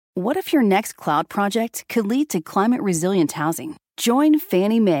What if your next cloud project could lead to climate-resilient housing? Join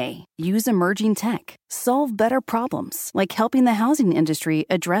Fannie Mae. Use emerging tech. Solve better problems, like helping the housing industry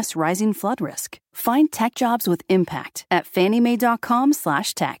address rising flood risk. Find tech jobs with impact at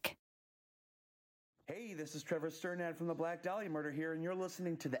fanniemae.com/tech. Hey, this is Trevor Sternad from the Black Dahlia Murder here, and you're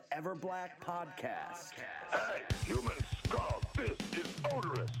listening to the Ever Black Podcast. Hey, humans, Carl, this is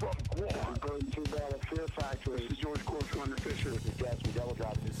Odorous from Guam. I'm going to the Fear Factory. This is George Corshun Fisher. This is Gas from Devil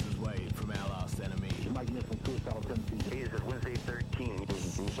Drop. This is Wade from Our Last Enemy. Mike Nick from Suicidal Tendencies. Hey, this is Wednesday 13.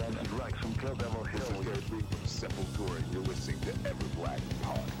 This is Rex from Kill Devil Hill. This is Gary Bree from Sepultura, and you're listening to Ever Black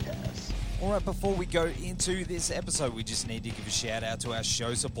Podcast. All right, before we go into this episode, we just need to give a shout out to our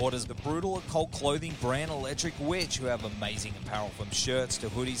show supporters, the brutal occult clothing brand Electric Witch, who have amazing apparel from shirts to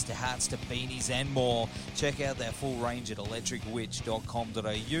hoodies to hats to beanies and more. Check out their full range at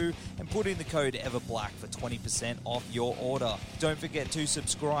electricwitch.com.au and put in the code EverBlack for 20% off your order. Don't forget to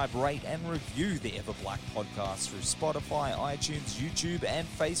subscribe, rate and review the Everblack podcast through Spotify, iTunes, YouTube and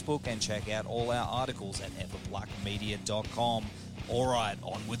Facebook, and check out all our articles at everblackmedia.com. All right,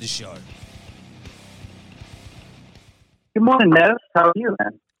 on with the show. Good morning, Nev. How are you,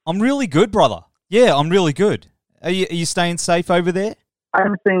 man? I'm really good, brother. Yeah, I'm really good. Are you staying safe over there?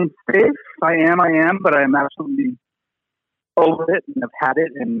 I'm staying safe. I am, but I'm absolutely over it and have had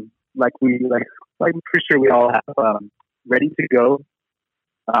it, and I'm pretty sure we all have ready to go.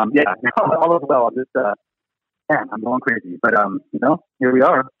 Yeah, all is well. Just I'm going crazy, but here we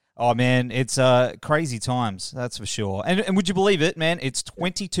are. Oh man, it's crazy times, that's for sure. And would you believe it, man? It's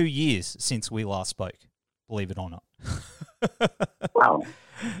 22 years since we last spoke. Believe it or not. Wow.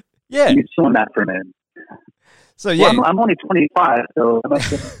 Yeah. You're showing that for a minute. So yeah, well, I'm only 25, so I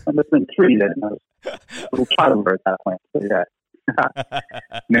must have been 3 then. I was a little child at that point. So yeah,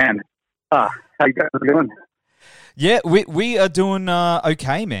 man. How you guys doing? Yeah, we are doing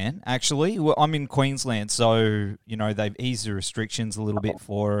okay, man. Actually, I'm in Queensland, so they've eased the restrictions a little bit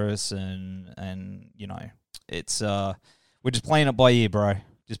for us, and it's we're just playing it by ear, bro.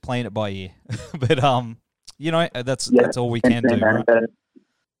 Just playing it by ear. But that's all we can do. Right?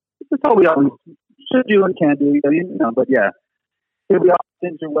 That's all we always should do and can do. But yeah, here we are.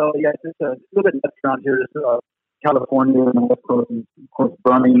 Things are well. Yeah, it's a little bit nuts around here. Just California and the West Coast, and of course,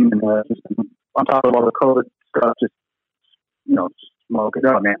 burning, and just on top of all the COVID stuff, just smoke it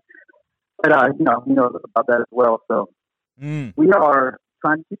out, man. But we know about that as well. So we are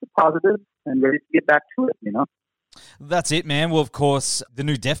trying to keep it positive and ready to get back to it. That's it, man. Well, of course, the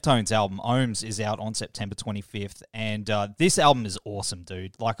new Deftones album, Ohms, is out on September 25th, and this album is awesome,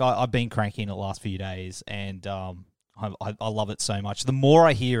 dude. Like, I've been cranking it the last few days, and I love it so much. The more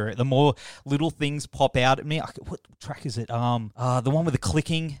I hear it, the more little things pop out at me. What track is it? The one with the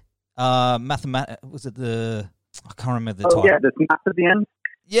clicking, was it the... I can't remember the title. Yeah, the snaps at the end?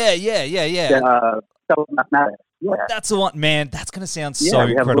 Yeah. Mathematics. Yeah. That's the one, man. That's going to sound so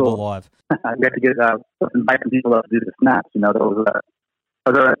incredible live. We have to get invite some people up to do the snaps. Those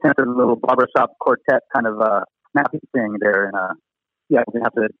are attempted little barbershop quartet kind of snapping thing there, and we have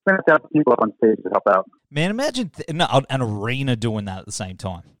to have people up on stage to help out. Man, imagine an arena doing that at the same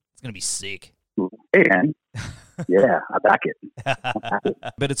time. It's going to be sick. Hey, man. Yeah, I back it.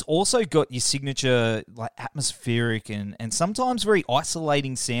 But it's also got your signature, like, atmospheric and sometimes very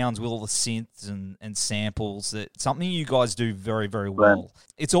isolating sounds with all the synths and samples. That something you guys do very, very well. Right.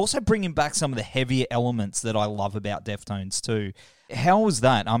 It's also bringing back some of the heavier elements that I love about Deftones too. How was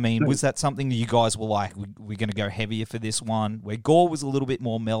that? I mean, was that something that you guys were like, we're going to go heavier for this one, where Gore was a little bit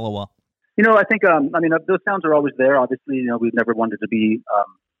more mellower? I think, those sounds are always there. Obviously, we've never wanted to be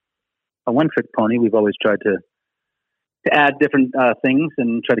a one-trick pony. We've always tried to add different things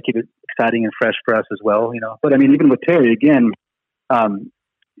and try to keep it exciting and fresh for us as well, But even with Terry, again, a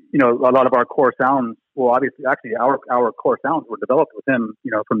lot of our core sounds, well, obviously, actually, our core sounds were developed with him,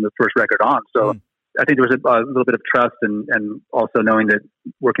 from the first record on. So I think there was a little bit of trust and also knowing that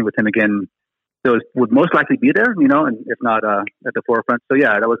working with him again, those would most likely be there, and if not at the forefront. So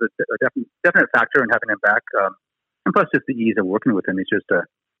yeah, that was a definite factor in having him back. And plus just the ease of working with him. He's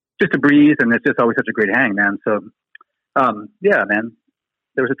just a breeze, and it's just always such a great hang, man. So, yeah, man,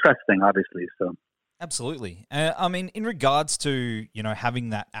 there was a trust thing, obviously. So, absolutely. In regards to having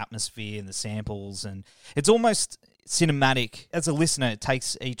that atmosphere and the samples, and it's almost cinematic. As a listener, it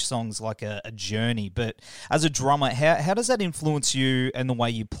takes each song's like a journey. But as a drummer, how does that influence you and the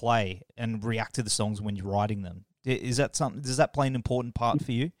way you play and react to the songs when you're writing them? Is that something? Does that play an important part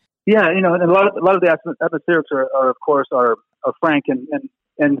for you? Yeah, and a lot of the atmospherics are of course frank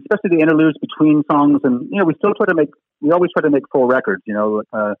and especially the interludes between songs, and we always try to make full records. In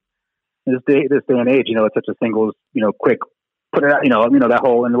this day and age, it's such a singles, quick put it out, that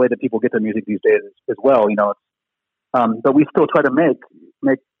whole, and the way that people get their music these days as well, but we still try to make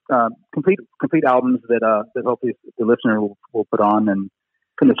complete albums that hopefully the listener will put on and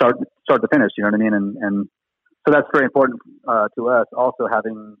from the start to finish, you know what I mean? And so that's very important to us. Also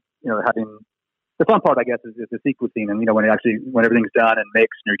having the fun part, I guess, is the sequencing, and when everything's done and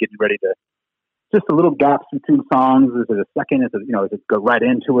mixed, and you're getting ready to just the little gaps between songs. Is it a second? Is it go right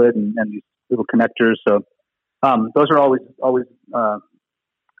into it, and these little connectors? So those are always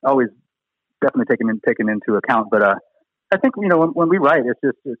definitely taken into account. But I think when we write, it's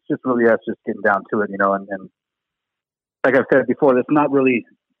just really us just getting down to it, and like I've said before, it's not really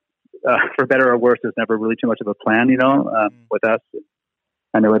for better or worse. There's never really too much of a plan, with us.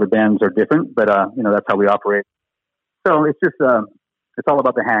 I know other bands are different, but that's how we operate. So it's just it's all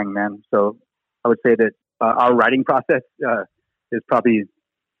about the hang, man. So I would say that our writing process is probably,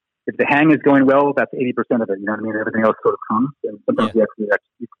 if the hang is going well, that's 80% of it. You know what I mean? Everything else sort of comes, and sometimes we actually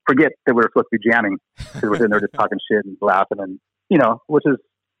forget that we're supposed to be jamming because we're sitting there just talking shit and laughing, and which is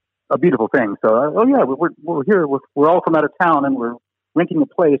a beautiful thing. So we're here. We're all from out of town, and we're renting a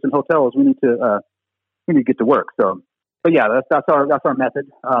place and hotels. We need to get to work. So, but yeah, that's our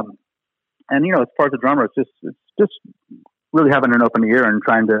method. And as far as the drummer, it's just really having an open ear and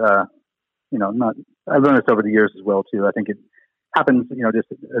trying to I've learned this over the years as well too. I think it happens, just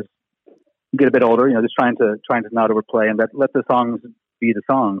as you get a bit older, just trying to not overplay and let the songs be the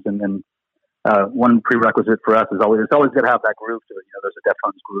songs. And then one prerequisite for us is always got to have that groove to it. There's a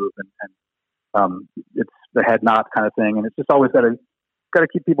Deftones groove, and it's the head nod kind of thing, and it's just always got to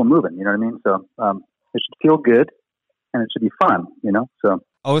keep people moving. You know what I mean? So it should feel good, and it should be fun. So.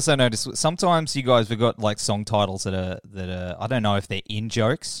 I also noticed sometimes you guys have got like song titles that are I don't know if they're in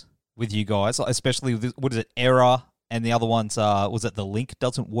jokes with you guys, especially with, what is it, Error, and the other one's was it The Link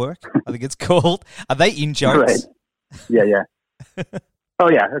Doesn't Work? I think it's called. Are they in jokes? Right. Yeah. Oh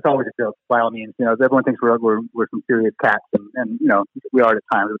yeah, it's always a joke by all means. Everyone thinks we're some serious cats, and we are at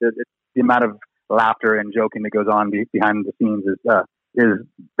times. The amount of laughter and joking that goes on behind the scenes is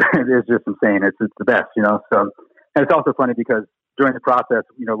just insane. It's the best, So, and it's also funny because during the process,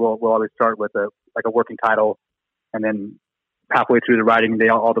 we'll always start with a working title, and then halfway through the writing,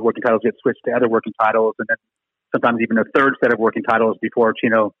 all the working titles get switched to other working titles, and then sometimes even a third set of working titles before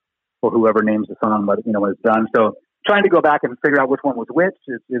Chino or whoever names the song, when it's done. So trying to go back and figure out which one was which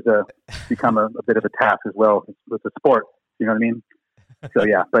is become a bit of a task as well. It's a sport, you know what I mean? So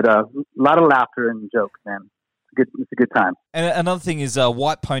yeah, but a lot of laughter and jokes, man. It's a good time. And another thing is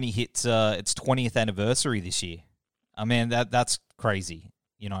White Pony hits its 20th anniversary this year. I mean, that's crazy.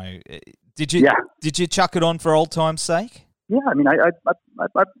 Did you chuck it on for old time's sake? Yeah, I mean, I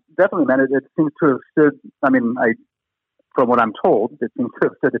definitely, man. It seems to have stood. I mean, from what I'm told, it seems to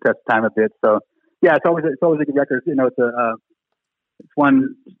have stood the test of time a bit. So, yeah, it's always a good record. It's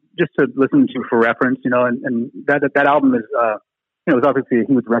one just to listen to for reference. And that album is, it was obviously a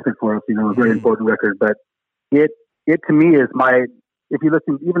huge record for us. A very important record. But it to me is if you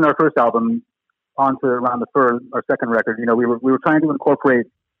listen, even our first album, on to around our second record, we were trying to incorporate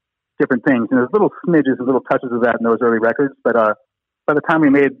different things, and there's little smidges and little touches of that in those early records. But by the time we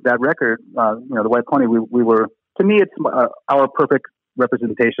made that record, the White Pony, we were, to me, it's our perfect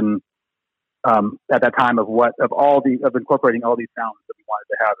representation at that time of incorporating all these sounds that we wanted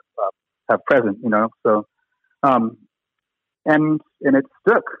to have present. So and it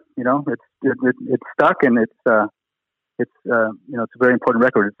stuck. It stuck, and it's a very important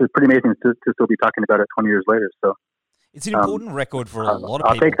record. It's pretty amazing to still be talking about it 20 years later. So. It's an important record for a lot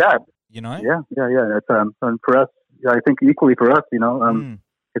of people. I'll take that. Yeah. It's, and for us, I think equally for us,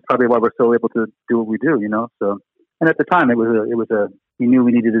 it's probably why we're still able to do what we do, So, and at the time, we knew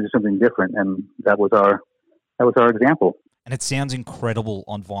we needed to do something different, and that was our example. And it sounds incredible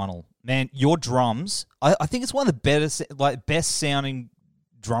on vinyl, man. Your drums, I think it's one of the best sounding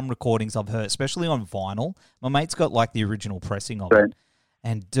drum recordings I've heard, especially on vinyl. My mate's got the original pressing of it,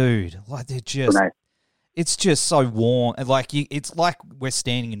 and dude, they're just. So nice. It's just so warm, and it's like we're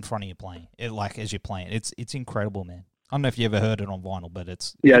standing in front of you playing it, as you're playing. It's incredible, man. I don't know if you ever heard it on vinyl, but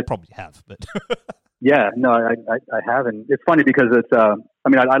you probably have. But yeah, no, I have, and it's funny because it's. I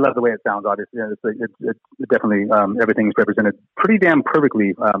mean, I love the way it sounds. Obviously, it's definitely everything's represented pretty damn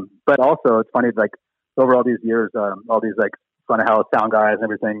perfectly. But also, it's funny over all these years, all these front of house sound guys and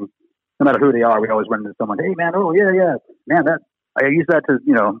everything. No matter who they are, we always run into someone. Hey, man, oh yeah, man, that. I use that to,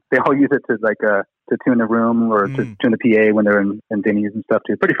 they all use it to to tune the room or to tune the PA when they're in venues and stuff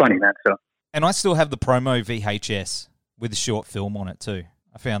too. Pretty funny, man. So. And I still have the promo VHS with a short film on it too.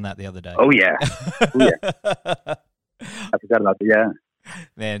 I found that the other day. Oh yeah. I forgot about that. Yeah.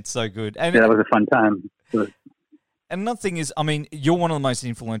 Man, so good. And that was a fun time. And another thing is, I mean, you're one of the most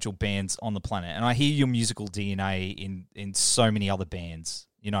influential bands on the planet, and I hear your musical DNA in so many other bands.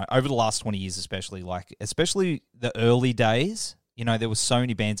 You know, over the last 20 years, especially the early days. You know, there were so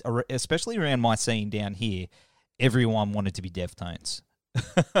many bands, especially around my scene down here. Everyone wanted to be Deftones.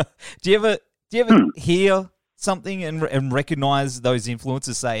 Do you ever hear something and recognize those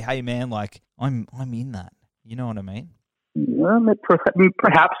influences? Say, hey, man, like I'm in that. You know what I mean? Well,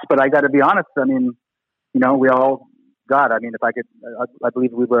 perhaps, but I got to be honest. I mean, you know, we all. God, I mean, if I could, I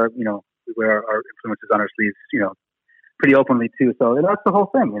believe we wear our influences on our sleeves, you know, pretty openly too. So that's the whole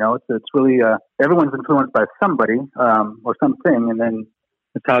thing, you know. It's really everyone's influenced by somebody or something, and then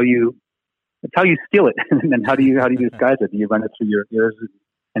it's how you steal it, and then how do you disguise it? Do you run it through your ears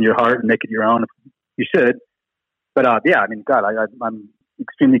and your heart and make it your own? You should, but yeah, I mean, God, I'm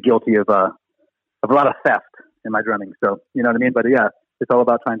extremely guilty of a lot of theft in my drumming. So you know what I mean. But yeah, it's all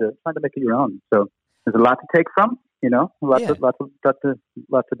about trying to make it your own. So there's a lot to take from. You know, lots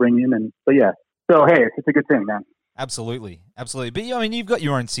to bring in, but yeah. So hey, it's a good thing, man. Absolutely. But I mean, you've got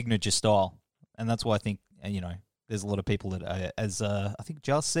your own signature style, and that's why I think you know there's a lot of people that, as I think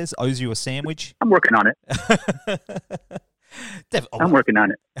Just says, owes you a sandwich. I'm working on it. I'm working on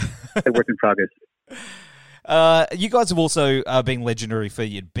it. A work in progress. You guys have also been legendary for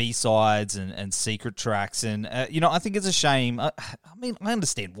your B-sides and secret tracks, and you know, I think it's a shame. I mean, I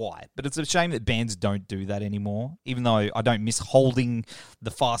understand why, but it's a shame that bands don't do that anymore. Even though I don't miss holding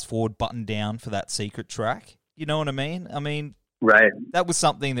the fast forward button down for that secret track. You know what I mean? I mean, right? That was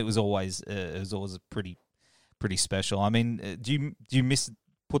something that was always pretty special. I mean, do you miss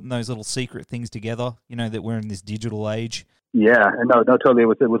putting those little secret things together? You know, that we're in this digital age. Yeah, no, totally.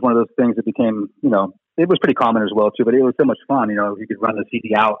 It was one of those things that became, you know, it was pretty common as well too. But it was so much fun, you know. You could run the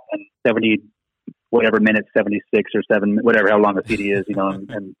CD out and 70 whatever minutes, 76 or 7, whatever how long the CD is, you know.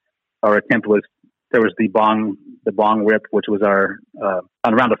 And our attempt was there was the bong rip, which was our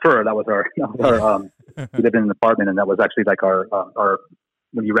on Round the Fur. That was our we lived in an apartment, and that was actually like our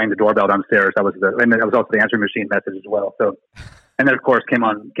when you rang the doorbell downstairs. That was also the answering machine message as well. So, and then of course came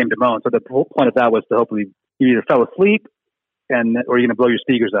to Moan. So the whole point of that was to hopefully you either fell asleep or you're going to blow your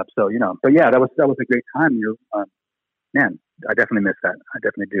speakers up. So, you know, but yeah, that was a great time. Man, I definitely miss that. I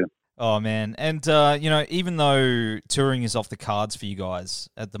definitely do. Oh, man. And, you know, even though touring is off the cards for you guys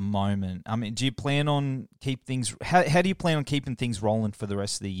at the moment, I mean, do you plan on how do you plan on keeping things rolling for the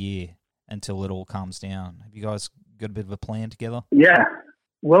rest of the year until it all calms down? Have you guys got a bit of a plan together? Yeah.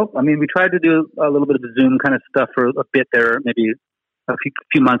 Well, I mean, we tried to do a little bit of Zoom kind of stuff for a bit there, maybe a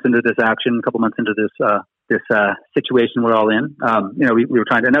few months into this action, a couple months into this situation we're all in. You know, we were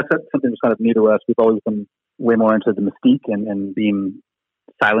trying to, and that's something that's kind of new to us. We've always been way more into the mystique and being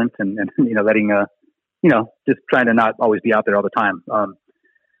silent and you know, letting, you know, just trying to not always be out there all the time.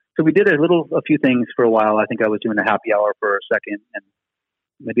 So we did a few things for a while. I think I was doing a happy hour for a second, and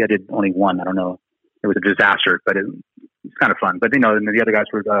maybe I did only one. I don't know. It was a disaster, but it's kind of fun. But, you know, and the other guys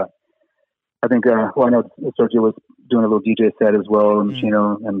were, I think, I know Sergio was doing a little DJ set as well, and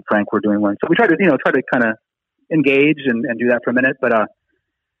Chino and Frank were doing one. So we tried to kind of engage and do that for a minute, but,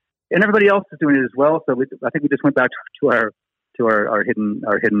 and everybody else is doing it as well. So I think we just went back to our hidden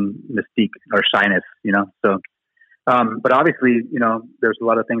mystique, our shyness, you know. So, but obviously, you know, there's a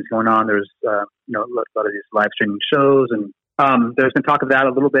lot of things going on. There's, you know, a lot of these live streaming shows, and there's been talk of that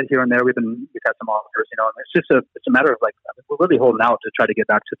a little bit here and there. We've had some offers, you know, and it's a matter of like, we're really holding out to try to get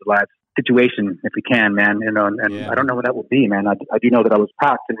back to the live situation if we can, man, you know, and yeah. I don't know what that will be, man. I do know that I was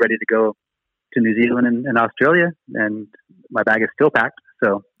packed and ready to go to New Zealand and Australia, and my bag is still packed.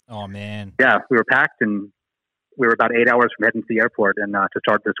 So, oh man, yeah, we were packed, and we were about 8 hours from heading to the airport and to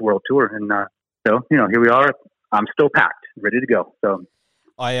start this world tour. And so, you know, here we are. I'm still packed, ready to go. So,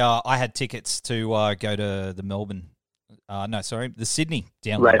 I had tickets to go to the Melbourne. The Sydney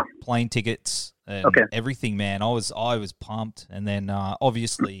download, right. Plane tickets and everything, man. I was pumped, and then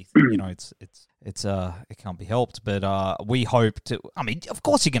obviously, you know, it can't be helped, but we hope to. I mean, of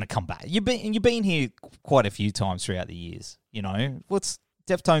course, you're going to come back. You've been here quite a few times throughout the years. You know,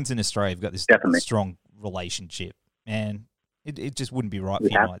 Deftones in Australia have got this strong relationship, man. It just wouldn't be right for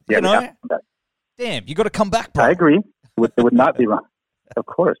you, you know. Damn, you got to come back, bro. I agree. It would not be wrong. Of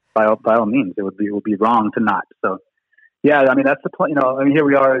course, by all means, it would be wrong to not. So. Yeah, I mean, that's the point. You know, I mean, here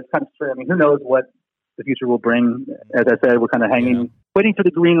we are. It's kind of strange. I mean, who knows what the future will bring? As I said, we're kind of waiting for the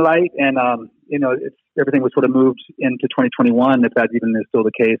green light, and you know, everything was sort of moved into 2021. If that even is still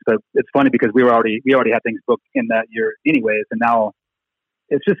the case, but it's funny because we already had things booked in that year, anyways, and now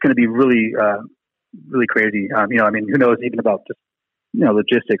it's just going to be really, really crazy. You know, I mean, who knows even about just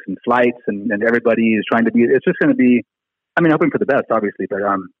logistics and flights and everybody is trying to be. It's just going to be. I mean, hoping for the best, obviously, but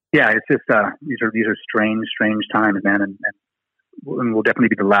Yeah, it's just these are strange times, man, and we'll definitely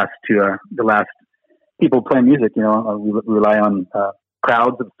be the last people playing music. You know, we rely on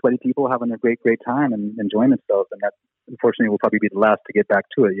crowds of sweaty people having a great time and enjoying themselves, and that unfortunately will probably be the last to get back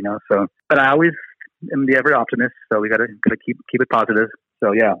to it. You know, so but I always am the ever optimist, so we gotta keep it positive.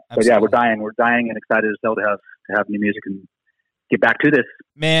 So yeah, Absolutely. But yeah, we're dying and excited as hell to have new music and get back to this.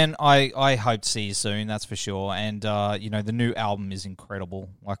 Man, I hope to see you soon, that's for sure. And, you know, the new album is incredible.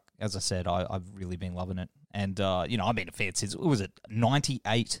 Like, as I said, I've really been loving it. And, you know, I've been a fan since, what was it,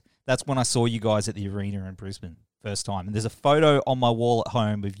 98? That's when I saw you guys at the arena in Brisbane, first time. And there's a photo on my wall at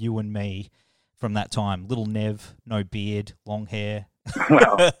home of you and me from that time. Little Nev, no beard, long hair.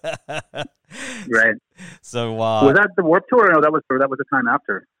 Wow. Right. So was that the Warped Tour? Or no, that was the time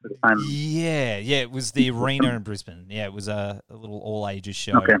after. Yeah, it was the arena in Brisbane. Yeah, it was a little all ages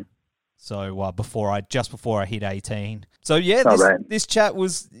show. Okay. So just before I hit 18. So yeah, this chat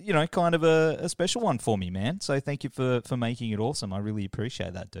was, you know, kind of a special one for me, man. So thank you for making it awesome. I really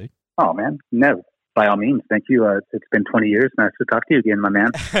appreciate that, dude. Oh man, no, by all means, thank you. It's been 20 years. Nice to talk to you again, my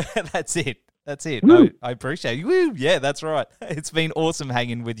man. That's it. No, I appreciate it. Woo! Yeah, that's right. It's been awesome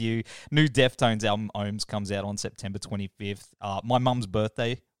hanging with you. New Deftones album, Ohms, comes out on September 25th. My mum's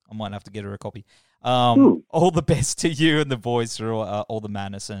birthday. I might have to get her a copy. All the best to you and the boys through all the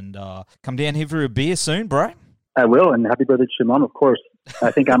madness. And come down here for a beer soon, bro. I will, and happy birthday to Shimon, of course.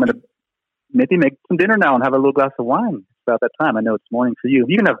 I think I'm going to maybe make some dinner now and have a little glass of wine. It's about that time. I know it's morning for you.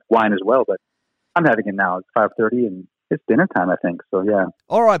 You can have wine as well, but I'm having it now. It's 5:30 and it's dinner time, I think. So, yeah.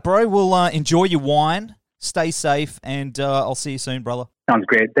 All right, bro. We'll enjoy your wine. Stay safe, and I'll see you soon, brother. Sounds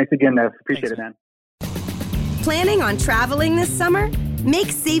great. Thanks again, Nev. Appreciate it, man. Planning on traveling this summer?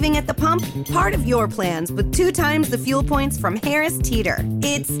 Make saving at the pump part of your plans with 2 times the fuel points from Harris Teeter.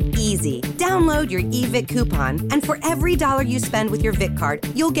 It's easy. Download your eVic coupon, and for every $1 you spend with your Vic card,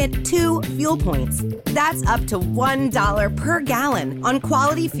 you'll get 2 fuel points. That's up to $1 per gallon on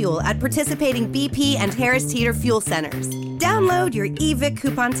quality fuel at participating BP and Harris Teeter fuel centers. Download your eVic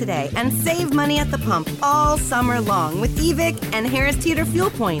coupon today and save money at the pump all summer long with eVic and Harris Teeter fuel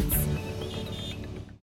points.